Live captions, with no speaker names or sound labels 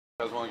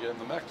You guys want to get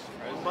in the mix?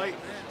 Bite.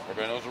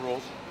 Everybody knows the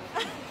rules.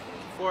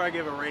 Before I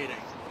give a rating.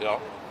 Yeah.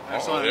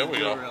 Oh, here we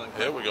go. Really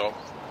Here we go.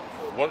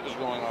 What is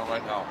going on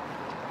right now?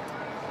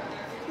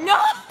 No!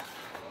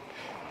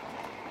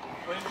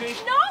 What do you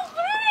think? No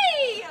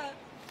way!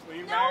 Will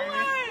you No marry me?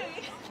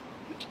 way!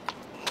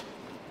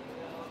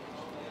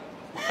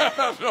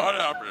 That's not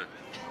happening.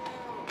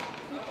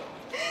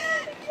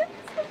 Yes,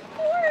 of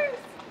course.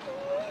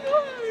 Oh my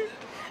god.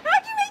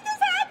 How'd you make this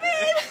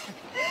happen?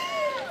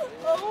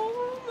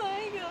 Oh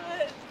my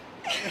god.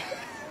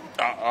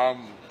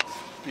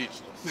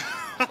 Speechless. Did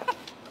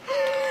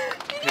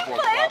you People are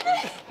plan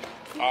clapping. this?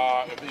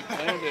 If he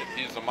planned it,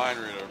 he's a mind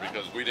reader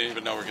because we didn't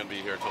even know we are going to be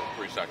here until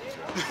 3 seconds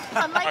ago.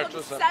 I'm I like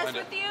just obsessed planned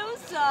it. with you,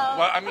 so.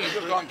 Well, I mean,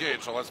 you've got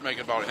engaged, so let's make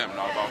it about him,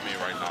 not about me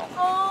right now.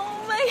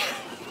 Oh my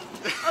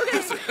Okay.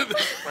 This is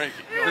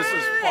Frankie. This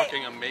is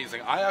fucking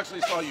amazing. I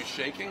actually saw you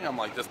shaking. I'm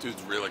like, this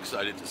dude's real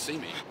excited to see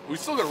me. We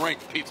still got to rank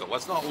the pizza.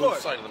 Let's not lose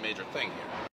sight of the major thing here.